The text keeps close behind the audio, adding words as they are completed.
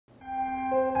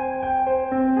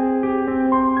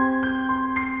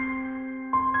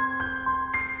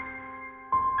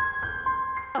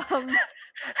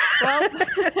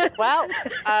Well,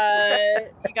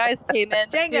 you guys came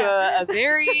into a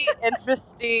very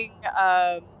interesting.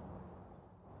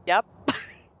 Yep.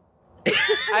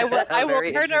 I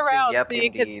will turn around so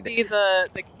you can see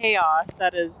the chaos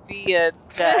that is V and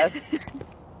Jess.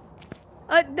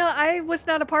 No, I was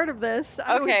not a part of this.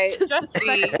 Okay, I was just a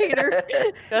spectator.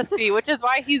 Just V, which is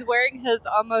why he's wearing his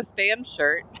almost banned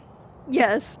shirt.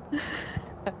 Yes.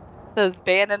 It says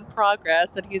ban in progress,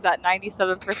 and he's at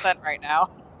 97% right now.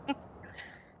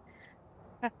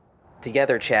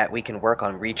 Together, chat, we can work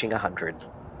on reaching 100.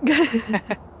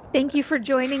 Thank you for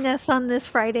joining us on this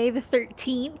Friday the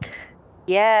 13th.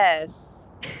 Yes.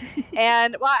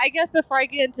 And, well, I guess before I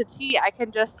get into tea, I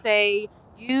can just say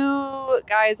you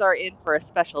guys are in for a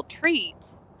special treat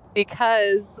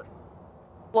because,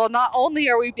 well, not only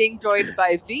are we being joined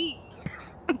by V,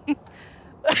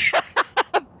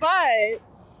 but,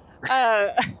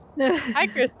 hi,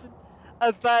 Kristen,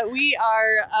 but we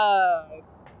are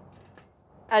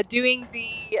doing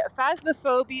the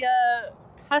Phasmophobia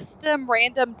custom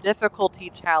random difficulty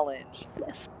challenge.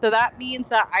 Yes. So that means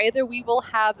that either we will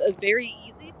have a very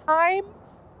easy time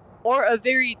or a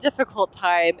very difficult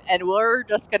time, and we're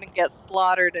just going to get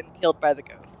slaughtered and killed by the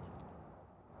ghost.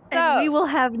 And we will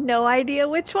have no idea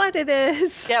which one it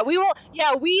is. Yeah, we will.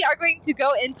 Yeah, we are going to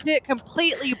go into it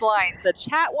completely blind. The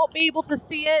chat won't be able to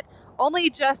see it. Only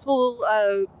Jess will.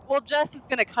 Jess is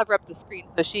going to cover up the screen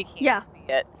so she can't see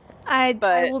it. I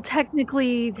will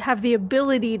technically have the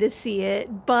ability to see it,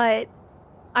 but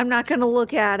I'm not going to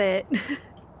look at it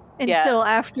until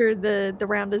after the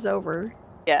round is over.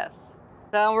 Yes.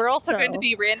 So we're also going to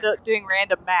be doing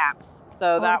random maps.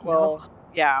 So that will,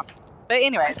 But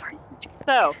anyway,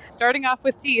 so starting off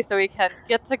with tea so we can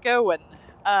get to going.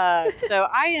 So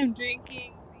I am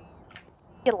drinking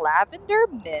the lavender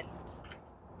mint.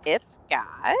 It's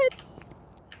got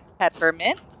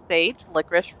peppermint, sage,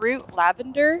 licorice root,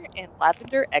 lavender, and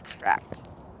lavender extract.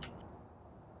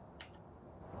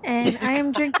 And I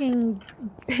am drinking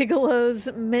Bigelow's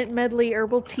Mint Medley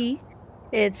Herbal Tea.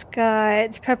 It's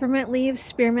got peppermint leaves,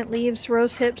 spearmint leaves,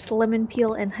 rose hips, lemon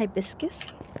peel, and hibiscus.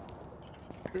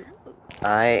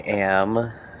 I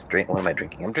am drinking. What am I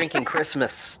drinking? I'm drinking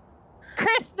Christmas.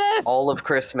 Christmas! All of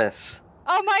Christmas.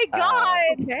 Oh my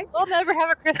god! Okay. We'll never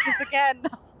have a Christmas again.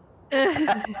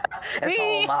 It's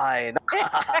all mine.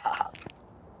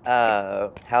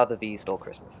 How the V Stole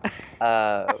Christmas.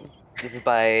 This is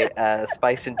by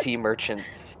Spice and Tea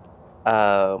Merchants.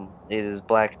 It is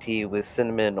black tea with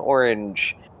cinnamon,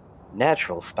 orange,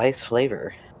 natural spice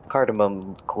flavor,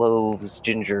 cardamom, cloves,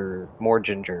 ginger, more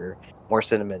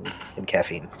cinnamon, and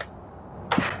caffeine.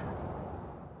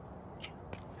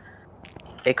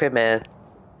 Hey, Quidman.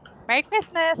 Merry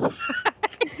Christmas!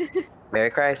 Merry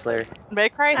Chrysler. Merry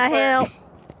Chrysler. I help.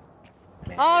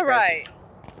 All right.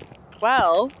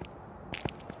 Well,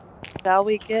 shall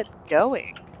we get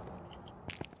going?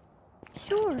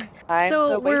 Sure.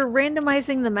 So we're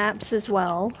randomizing the maps as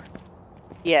well.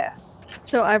 Yes.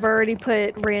 So I've already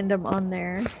put random on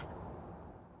there.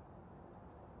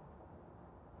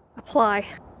 Apply.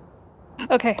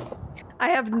 Okay. I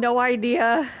have no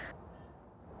idea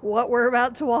what we're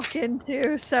about to walk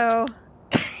into, so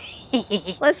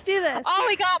let's do this. Oh,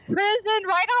 we got prison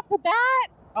right off the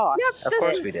bat? Oh, yep, of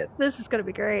course we did. This is going to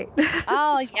be great.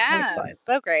 Oh, yeah.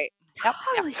 So great.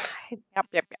 Totally fine.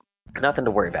 Yep. Nothing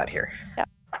to worry about here. Yep.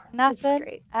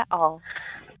 Nothing at all.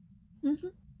 Mm-hmm.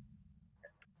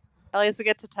 At least we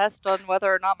get to test on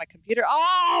whether or not my computer...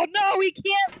 Oh, no, we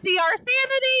can't see our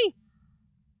sanity!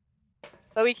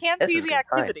 But we can see the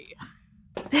activity.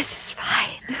 This is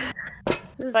fine.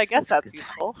 So I guess that's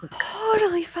useful.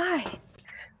 Totally fine.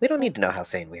 We don't need to know how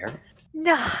sane we are.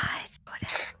 No, it's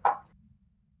whatever.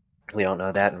 We don't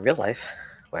know that in real life.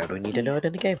 Why would we need to know it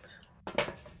in a game?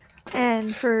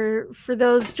 And for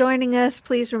those joining us,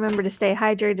 please remember to stay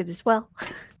hydrated as well.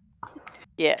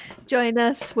 Yes. Join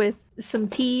us with some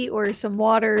tea or some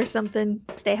water or something.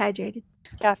 Stay hydrated.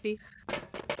 Coffee.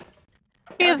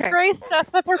 She has graced us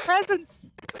with her presence.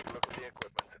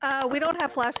 We don't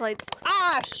have flashlights.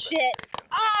 Ah, shit.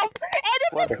 Oh, and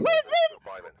it's a prison!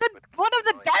 One of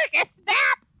the darkest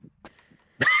maps!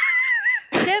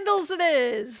 Candles it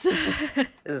is! This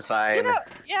is fine.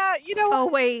 You know Oh,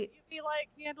 wait. You like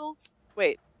candles?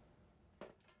 Wait.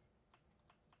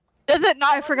 Does it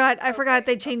not? I forgot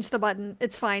they changed the button.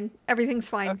 It's fine. Everything's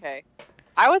fine. Okay.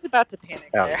 I was about to panic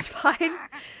there. It's fine.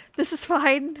 This is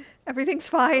fine. Everything's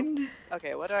fine.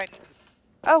 Okay, what do I need?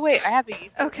 Oh, wait, I have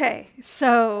the... Okay,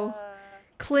 so...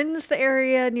 cleanse the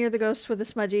area near the ghost with a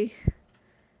smudgy.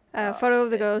 Photo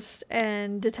of the ghost,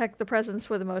 and detect the presence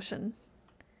with emotion.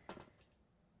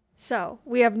 So,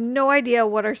 we have no idea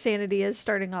what our sanity is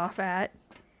starting off at.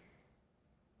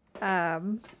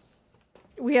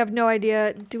 We have no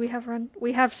idea. Do we have run?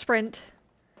 We have sprint.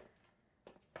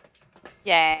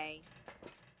 Yay.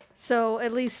 So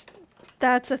at least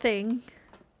that's a thing.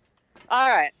 All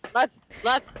right, let's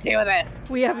do this.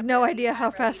 We have no idea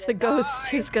how fast the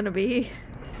ghost is gonna be.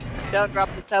 Don't drop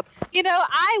the soap. You know,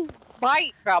 I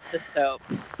might drop the soap.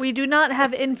 We do not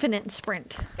have infinite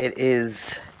sprint. It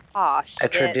is Aw, a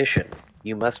tradition.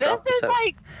 You must drop the This is soap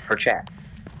like... for chat.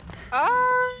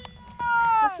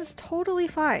 This is totally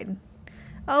fine.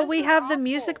 Oh, we have the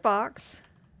music box.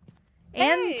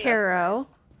 And Hey, tarot. that's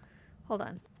nice. Hold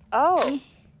on. Oh.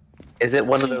 Is it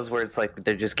one of those where it's like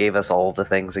they just gave us all the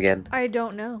things again? I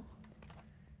don't know.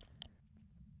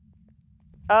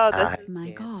 Oh, this is...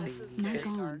 My God, my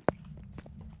God.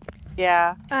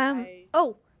 Yeah.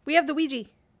 Oh, we have the Ouija.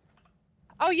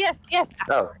 Oh, yes, yes.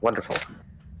 Oh, wonderful.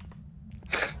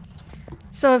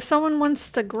 So if someone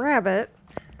wants to grab it,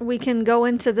 we can go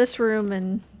into this room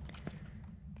and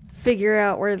figure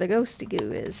out where the ghosty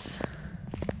goo is.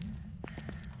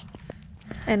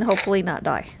 And hopefully not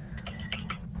die.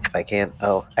 If I can.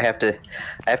 Oh, I have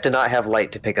to not have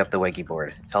light to pick up the Weggy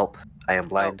board. Help. I am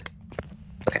blind.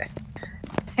 Okay.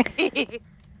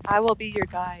 I will be your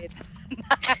guide.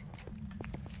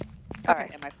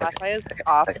 Alright, and my flashlight is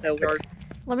off, so we're...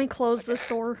 Let me close this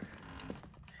door.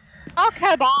 Oh,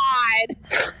 come on!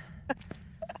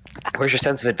 Where's your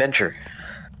sense of adventure?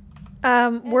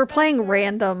 We're playing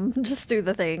random. Just do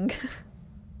the thing.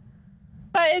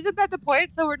 But isn't that the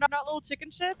point? So we're not little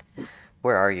chicken shits?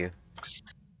 Where are you?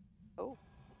 Oh.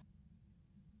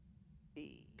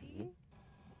 B.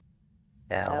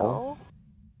 L.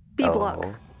 B block.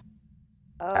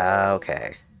 Oh.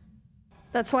 Okay.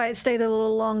 That's why it stayed a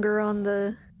little longer on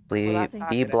the B not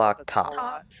block good. top.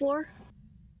 top floor.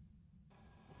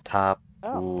 Top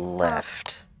Oh.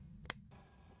 left.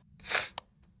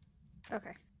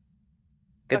 Okay.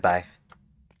 Goodbye.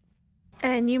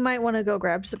 And you might want to go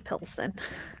grab some pills then.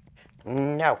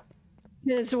 No.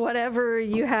 Because whatever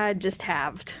you had just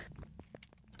halved.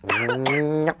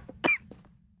 No.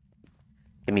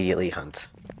 Immediately hunts.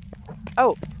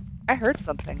 Oh, I heard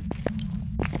something.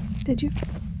 Did you?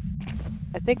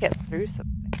 I think it threw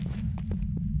something.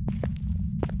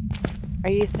 Are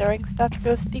you throwing stuff,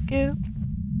 Ghosty Goo?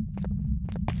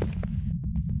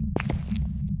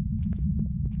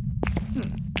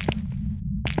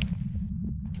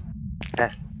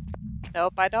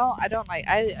 Nope, I don't like.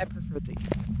 I prefer these.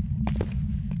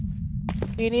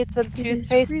 Do you need some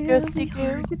toothpaste, Ghosty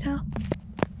Goo? To tell.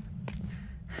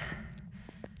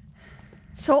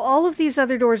 So all of these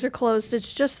other doors are closed.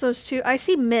 It's just those two. I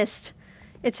see mist.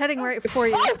 It's heading right for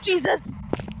you. Oh, Jesus!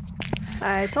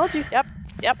 I told you. Yep.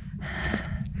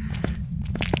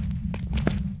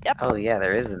 Oh yeah,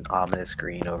 there is an ominous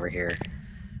green over here.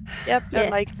 Yep, Yeah.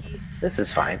 and like... This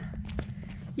is fine.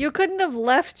 You couldn't have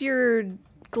left your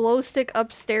glow stick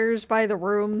upstairs by the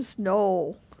rooms.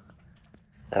 No.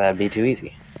 That'd be too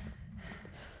easy.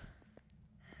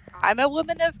 I'm a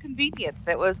woman of convenience.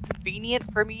 It was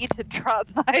convenient for me to drop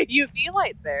my UV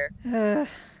light there. Yeah,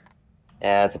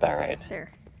 that's about right.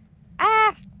 There.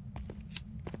 Ah!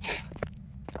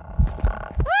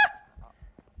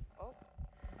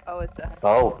 Oh, it's a...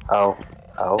 Oh.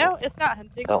 No, it's not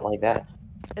hunting. Don't like that.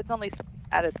 It's only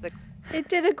at a 6. It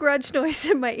did a grudge noise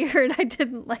in my ear and I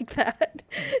didn't like that.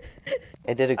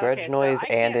 It did a grudge Okay, so noise I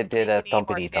and can't it did a take any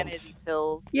more thumpity thump. sanity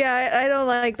pills. Yeah, I don't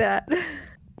like that.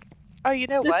 Oh, you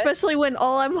know what? Especially when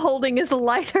all I'm holding is a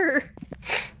lighter.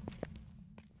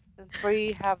 Since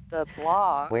we have the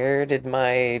block. Where did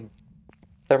my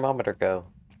thermometer go?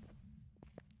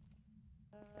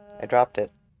 I dropped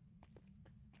it.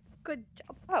 Good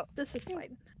job. Oh. This is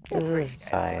fine. This is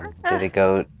fine. Did it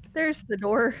go? There's the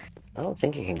door. I don't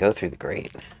think it can go through the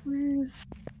grate. Where's...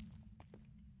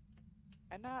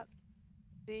 I'm not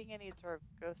seeing any sort of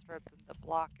ghost orbs in the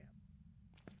block.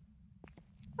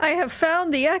 I have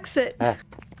found the exit.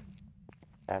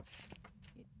 That's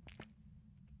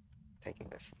taking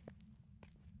this.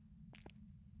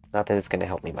 Not that it's going to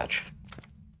help me much.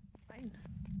 Fine.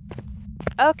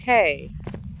 Okay.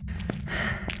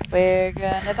 We're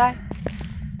gonna die.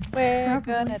 We're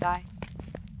gonna die.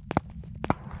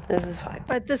 This is fine.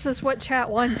 But this is what chat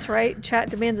wants, right? Chat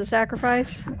demands a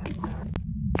sacrifice.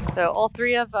 So all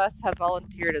 3 of us have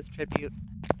volunteered as tribute.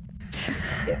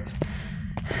 Yes.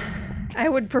 I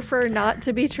would prefer not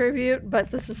to be tribute,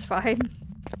 but this is fine.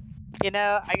 You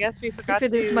know, I guess we forgot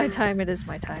If it to is my time, it is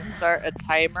my time. start a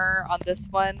timer on this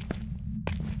one.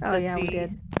 Oh Let's yeah, we see.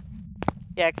 did.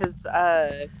 Yeah, because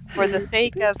for the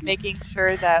sake of making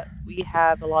sure that we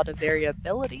have a lot of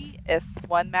variability, if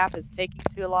one map is taking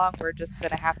too long, we're just going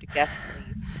to have to guess and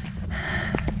leave.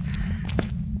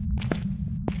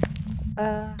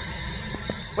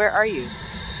 Where are you?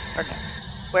 Or no,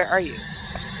 where are you?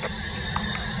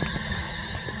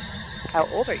 How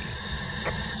old are you?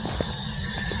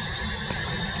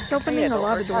 It's opening a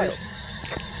lot of doors.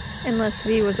 Unless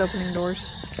V was opening doors.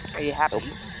 Are you happy?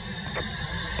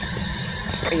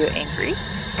 Are you angry?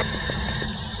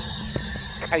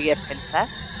 Are you a princess?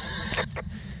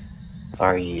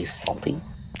 Are you salty?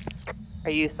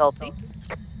 Are you salty?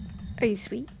 Are you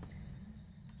sweet?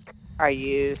 Are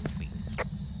you sweet?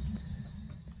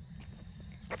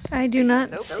 I do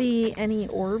not see any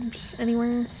orbs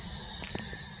anywhere.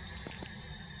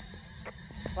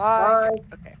 Why?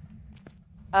 Okay.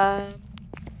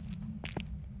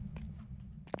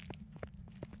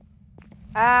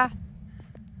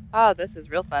 Oh, this is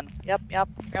real fun. Yep,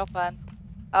 real fun.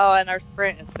 Oh, and our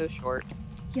sprint is so short.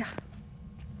 Yeah.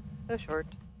 So short.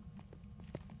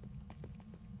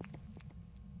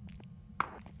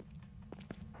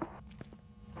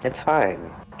 It's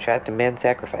fine. Chat demands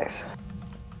sacrifice.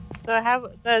 So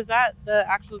is that the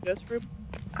actual ghost room?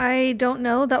 I don't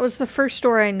know. That was the first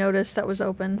door I noticed that was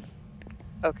open.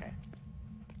 Okay.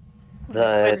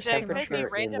 The Which could be temperature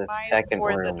in the randomized second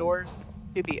for room. the doors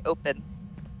to be open.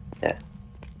 Yeah.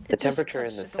 The temperature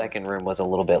in the second room was a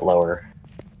little bit lower.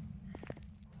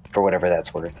 For whatever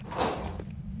that's worth.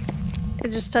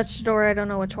 It just touched the door. I don't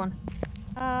know which one.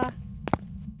 But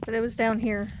it was down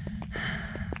here.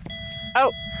 Oh,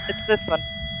 it's this one.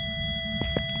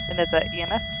 And it's at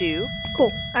EMF 2.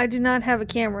 Cool. I do not have a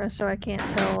camera, so I can't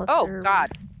tell if they're... God.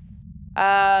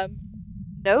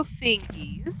 No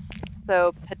fingies.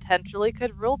 So potentially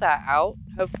could rule that out.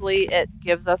 Hopefully it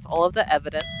gives us all of the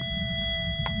evidence.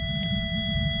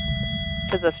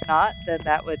 Because if not, then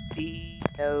that would be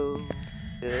no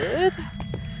good.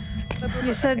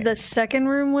 You said the second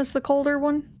room was the colder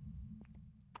one?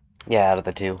 Yeah, out of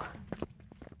the two.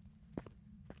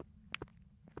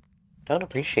 Don't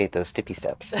appreciate those stippy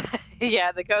steps.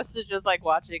 Yeah, the ghost is just like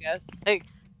watching us. Like,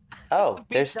 oh,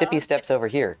 there's stippy steps over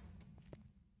here.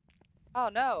 Oh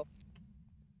no.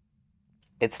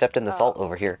 It stepped in the salt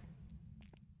over here.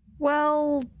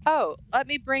 Well... Oh, let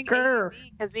me bring AV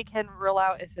because we can rule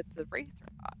out if it's a wraith or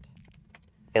not.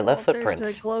 It left footprints.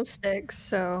 There's the glow sticks,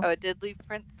 so... Oh, it did leave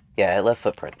prints? Yeah, it left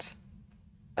footprints.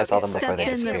 I saw them before they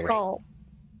disappeared. In the salt.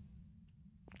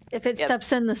 If it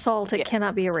steps in the salt, it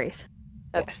cannot be a wraith.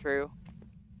 That's true.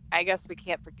 I guess we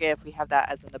can't forget if we have that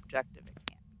as an objective. It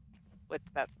can't. Which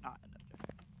that's not an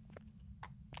objective.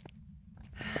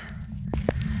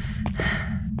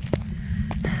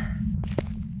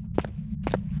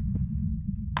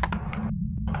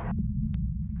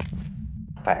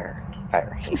 Fire.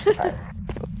 Fire. Hate fire.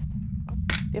 Oops. Oh,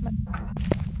 damn it.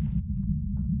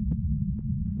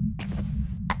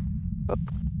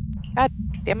 Whoops. God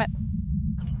damn it.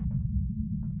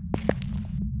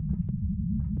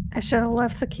 I should have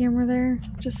left the camera there,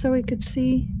 just so we could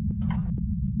see.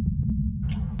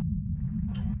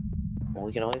 Well,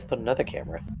 we can always put another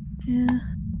camera. Yeah.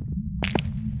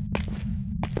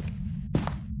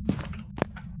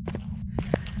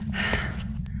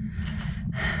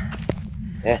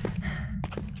 Yeah.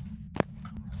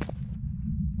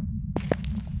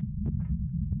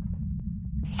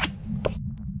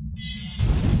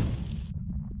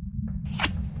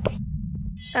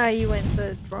 You went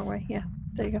the wrong way. Yeah,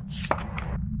 there you go.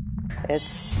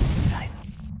 It's fine.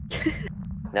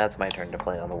 Now it's my turn to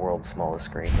play on the world's smallest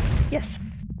screen. Yes.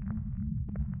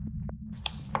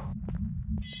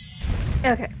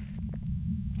 Okay.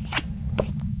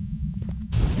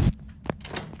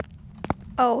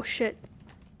 Oh shit.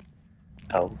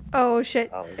 Oh. Oh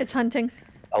shit. Oh. It's hunting.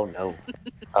 Oh no.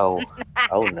 Oh.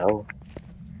 Oh no.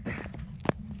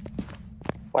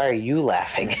 Why are you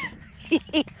laughing?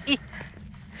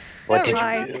 What did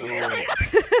you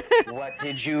do? What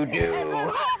did you do? I'm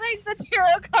holding the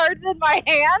tarot cards in my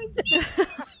hand.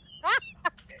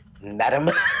 Madam?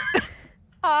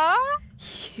 Huh?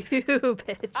 You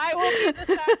bitch. I will be the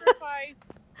sacrifice.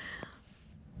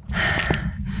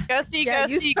 Ghosty, yeah, Ghosty,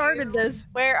 you started this.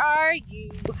 Where are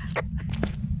you?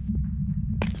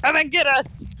 Come and get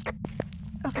us.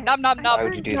 Okay. Nom nom nom. Why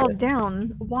would you do this?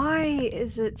 Down. Why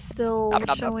is it still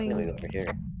showing? I'm gonna go over here.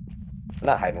 I'm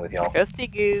not hiding with y'all.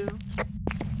 Ghosty goo.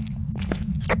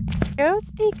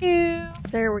 Ghosty goo.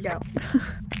 There we go.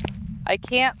 I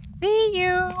can't see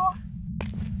you.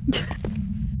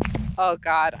 Oh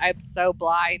god, I'm so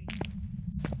blind.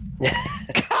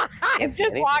 I'm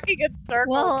just walking in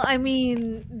circles. Well, I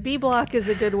mean, B block is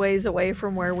a good ways away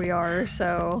from where we are,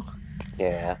 so.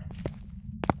 Yeah.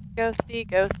 Ghosty,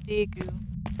 ghosty goo.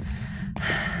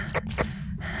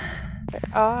 Where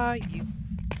are you?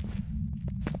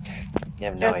 You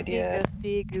have no Ghosty, idea.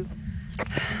 Ghosty goo.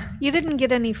 You didn't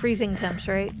get any freezing temps,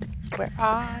 right? Where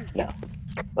are you? No.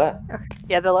 What?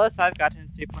 Yeah, the lowest I've gotten is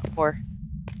 3.4.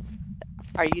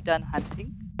 Are you done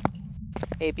hunting?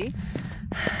 Maybe.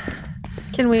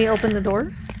 Can we open the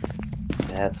door?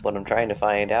 That's what I'm trying to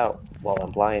find out while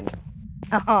I'm blind.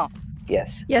 Oh.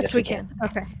 Yes. Yes, we can.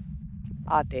 Okay.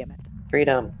 Aw, damn it.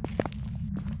 Freedom.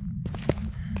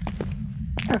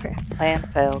 Okay. Plan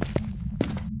failed.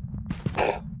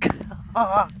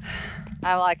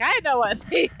 I'm like, I know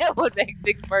what makes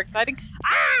things more exciting.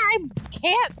 I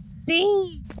can't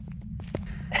see.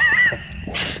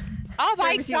 Oh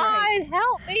my Serves you god, right.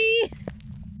 Help me!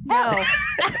 No.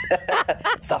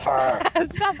 Suffer.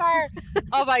 Suffer!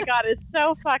 Oh my god, it's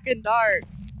so fucking dark.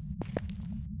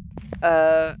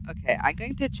 Okay, I'm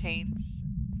going to change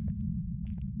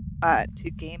to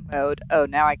game mode. Oh,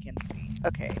 now I can see.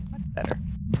 Okay, much better.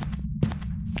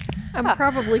 I'm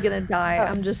probably gonna die.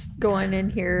 I'm just going in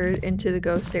here into the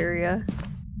ghost area.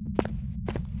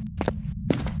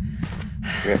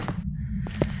 Rip.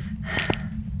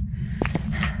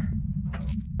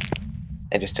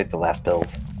 I just took the last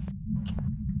pills.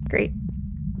 Great.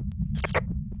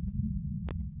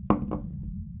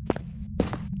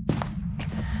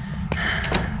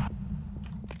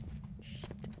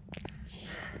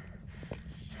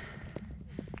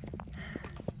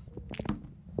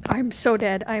 I'm so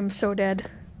dead. I'm so dead.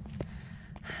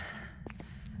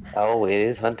 Oh, it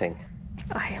is hunting.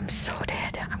 I am so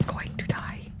dead. I'm going to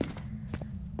die.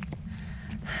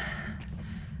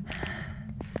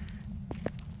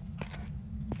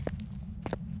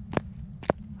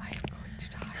 I am going to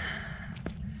die.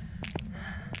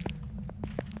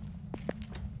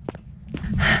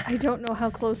 I don't know how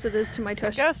close it is to my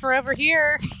tush. Ghost, we're over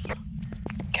here.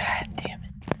 God damn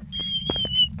it.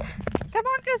 Come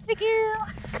on, Ghosty Goo.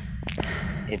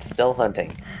 It's still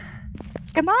hunting.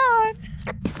 Come on.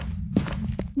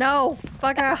 No,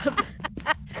 fuck out.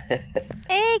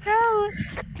 Hey,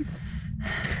 Ghost.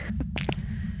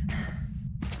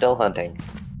 Still hunting.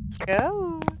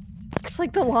 Ghost. It's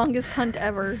like the longest hunt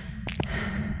ever.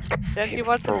 Don't you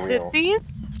want For some real. tootsies?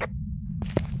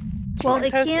 Well,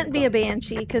 Jesus. it can't be a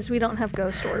banshee because we don't have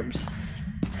ghost orbs.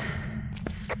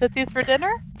 Tootsies for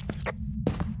dinner?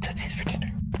 Tootsies for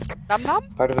dinner. Nom nom?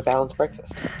 It's part of a balanced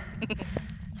breakfast.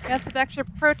 Got some extra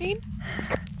protein?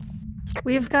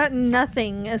 We've got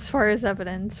nothing as far as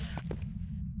evidence.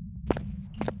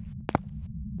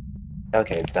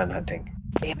 Okay, it's done hunting.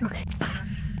 Damn it. Okay.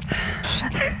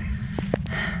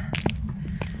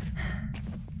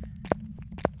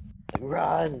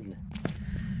 Run!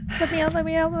 Let me out, let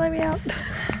me out, let me out.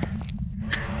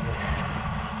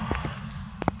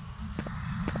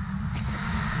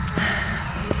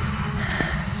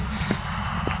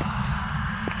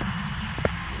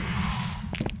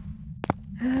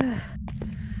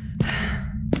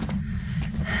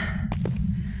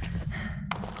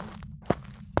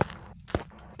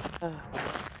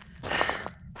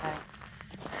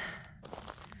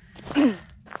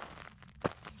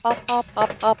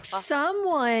 Up.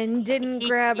 Someone didn't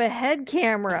grab a head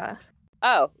camera.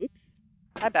 Oh, oops.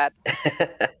 My bad.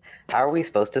 How are we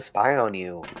supposed to spy on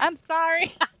you? I'm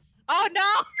sorry. Oh no!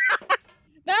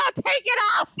 No, take it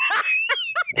off!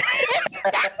 It's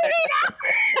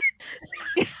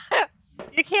Stephanie!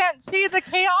 You can't see the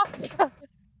chaos.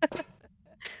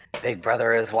 Big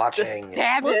Brother is watching.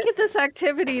 Damn Look it! at this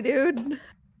activity, dude.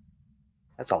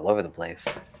 That's all over the place.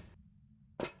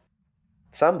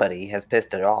 Somebody has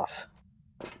pissed it off.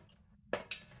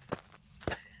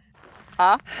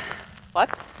 Huh? What?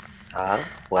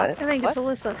 What? I think What?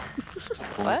 it's Alyssa.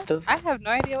 Most What? of? I have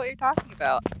no idea what you're talking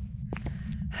about.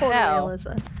 Totally No.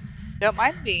 Alyssa. Don't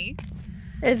mind me.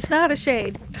 It's not a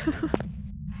shade.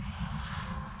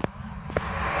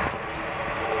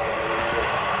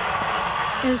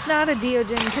 It's not a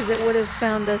Diogen because it would have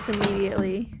found us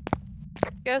immediately.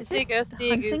 Is Ghosty, it ghosty,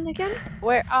 hunting again?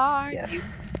 where are Yes. you?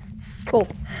 Cool.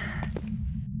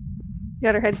 You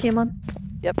got her head cam on?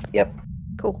 Yep.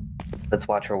 Cool. Let's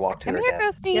watch her walk to Come her here,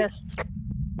 death. Ghosty. Yes.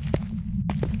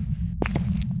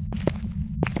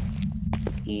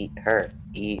 Eat her.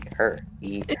 Eat her.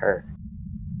 Eat her.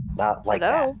 Not like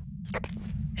Hello.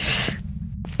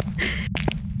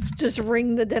 Just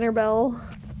ring the dinner bell.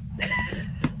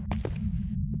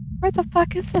 Where the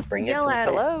fuck is this? Bring it Yell some at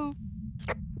it. Hello.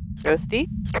 Ghosty.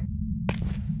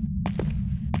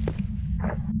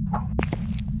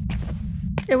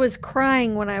 It was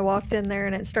crying when I walked in there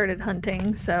and it started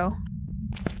hunting, so.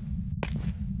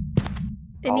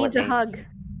 It Call needs it a hug. names.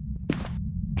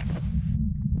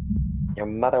 Your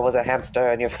mother was a hamster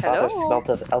and your father Hello? smelt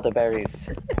of elderberries.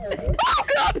 Oh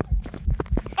god!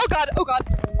 Oh god! Oh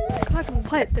god!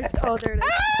 God, what? There's, oh, there it is.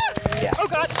 Ah! Yeah. Oh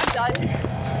god! I'm dying.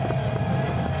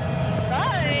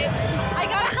 I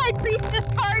got a High Priestess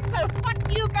card, so fuck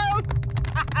you, Ghost!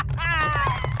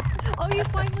 Oh, you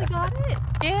finally got it?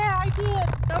 Yeah, I did.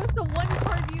 That was the one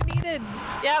card you needed.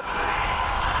 Yep.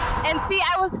 And see,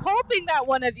 I was hoping that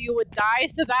one of you would die,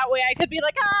 so that way I could be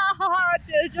like, haha,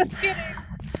 just kidding.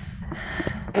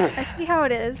 I see how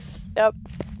it is. Yep.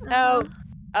 No,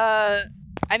 I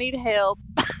need help.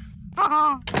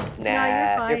 Nah,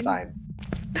 No, you're fine.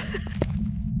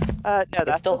 No, that's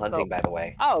It's still hunting, by the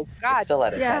way. Oh, God. It's still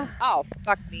at a 10. Oh,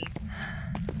 fuck me.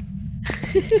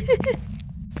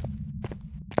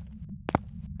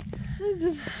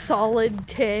 Just solid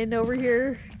 10 over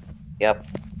here. Yep.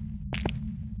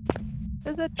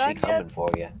 Is it She done coming yet? for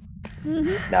you.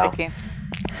 Mm-hmm. No. Okay.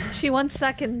 She wants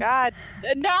seconds. God.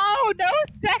 No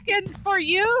seconds for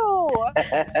you!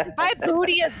 My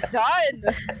booty is done!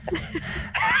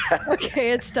 Okay,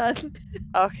 it's done.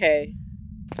 Okay.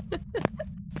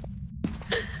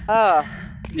 Oh.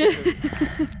 It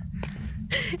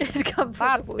come from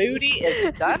My the booty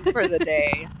is done for the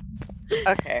day.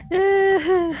 Okay.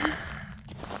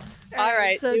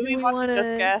 Alright, so do we want to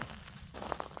just guess?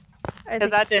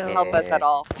 Because that didn't help us at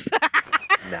all.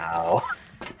 No.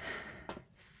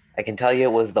 I can tell you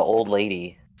it was the old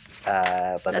lady,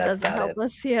 but that that's doesn't about help it.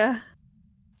 us, yeah.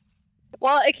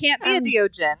 Well, it can't be a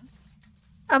Deogen.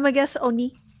 I'm gonna guess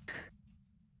Oni.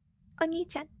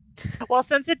 Oni-chan. Well,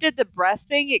 since it did the breath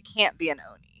thing, it can't be an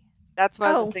Oni. That's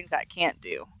one of the things that can't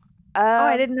do.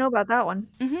 I didn't know about that one.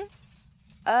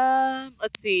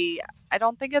 Let's see. I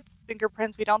don't think it's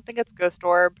fingerprints. We don't think it's ghost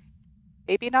orb.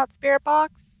 Maybe not spirit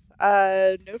box.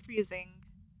 No freezing.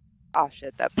 Oh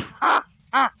shit, that.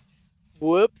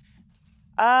 Whoops.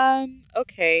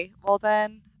 Okay. Well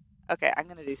then. Okay, I'm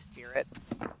gonna do spirit.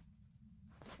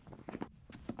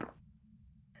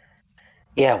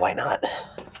 Yeah, why not?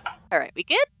 All right, we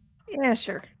good? Yeah,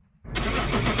 sure.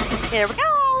 Here we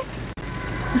go.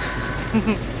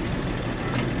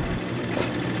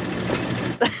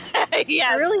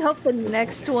 Yes. I really hope the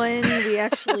next one we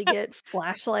actually get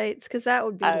flashlights, because that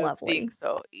would be lovely. Being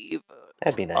so evil.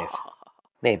 That'd be nice.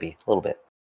 Maybe a little bit.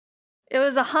 It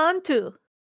was a Hantu.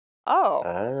 Oh.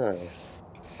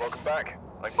 Welcome back.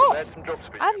 I can add some jobs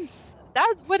for you.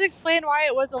 That would explain why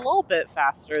it was a little bit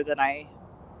faster than I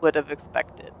would have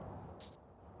expected.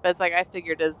 But it's like I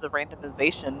figured as the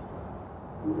randomization.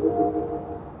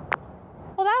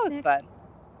 Well, that was fun.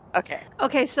 Okay.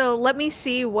 Okay, so let me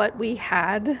see what we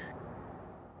had.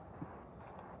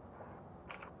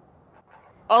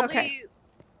 Only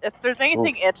if there's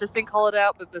anything interesting, call it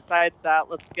out. But besides that,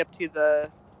 let's skip to the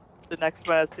next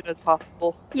one as soon as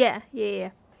possible. Yeah.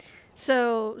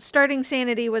 So starting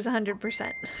sanity was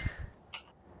 100%.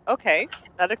 Okay,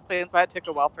 that explains why it took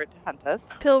a while for it to hunt us.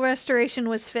 Pill restoration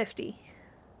was 50.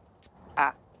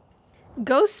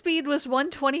 Ghost speed was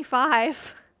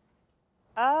 125.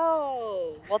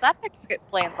 Oh, well that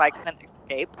explains why I couldn't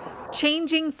escape.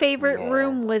 Changing favorite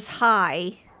room was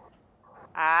high.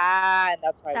 And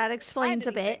that's why. That explains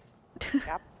a bit.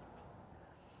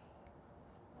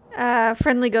 Yep.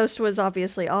 Friendly ghost was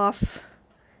obviously off.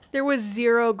 There was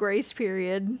 0 grace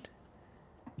period.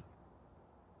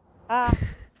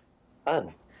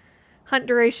 Fun. Hunt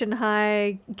duration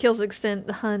high. Kills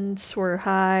extent hunts were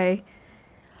high.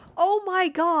 Oh my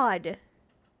god!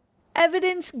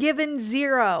 Evidence given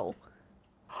 0.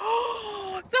 So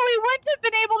we wouldn't have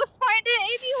been able to find it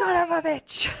anyway. Son of a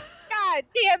bitch! God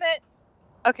damn it!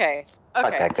 Okay.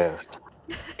 Fuck that ghost.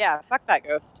 Yeah, fuck that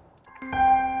ghost.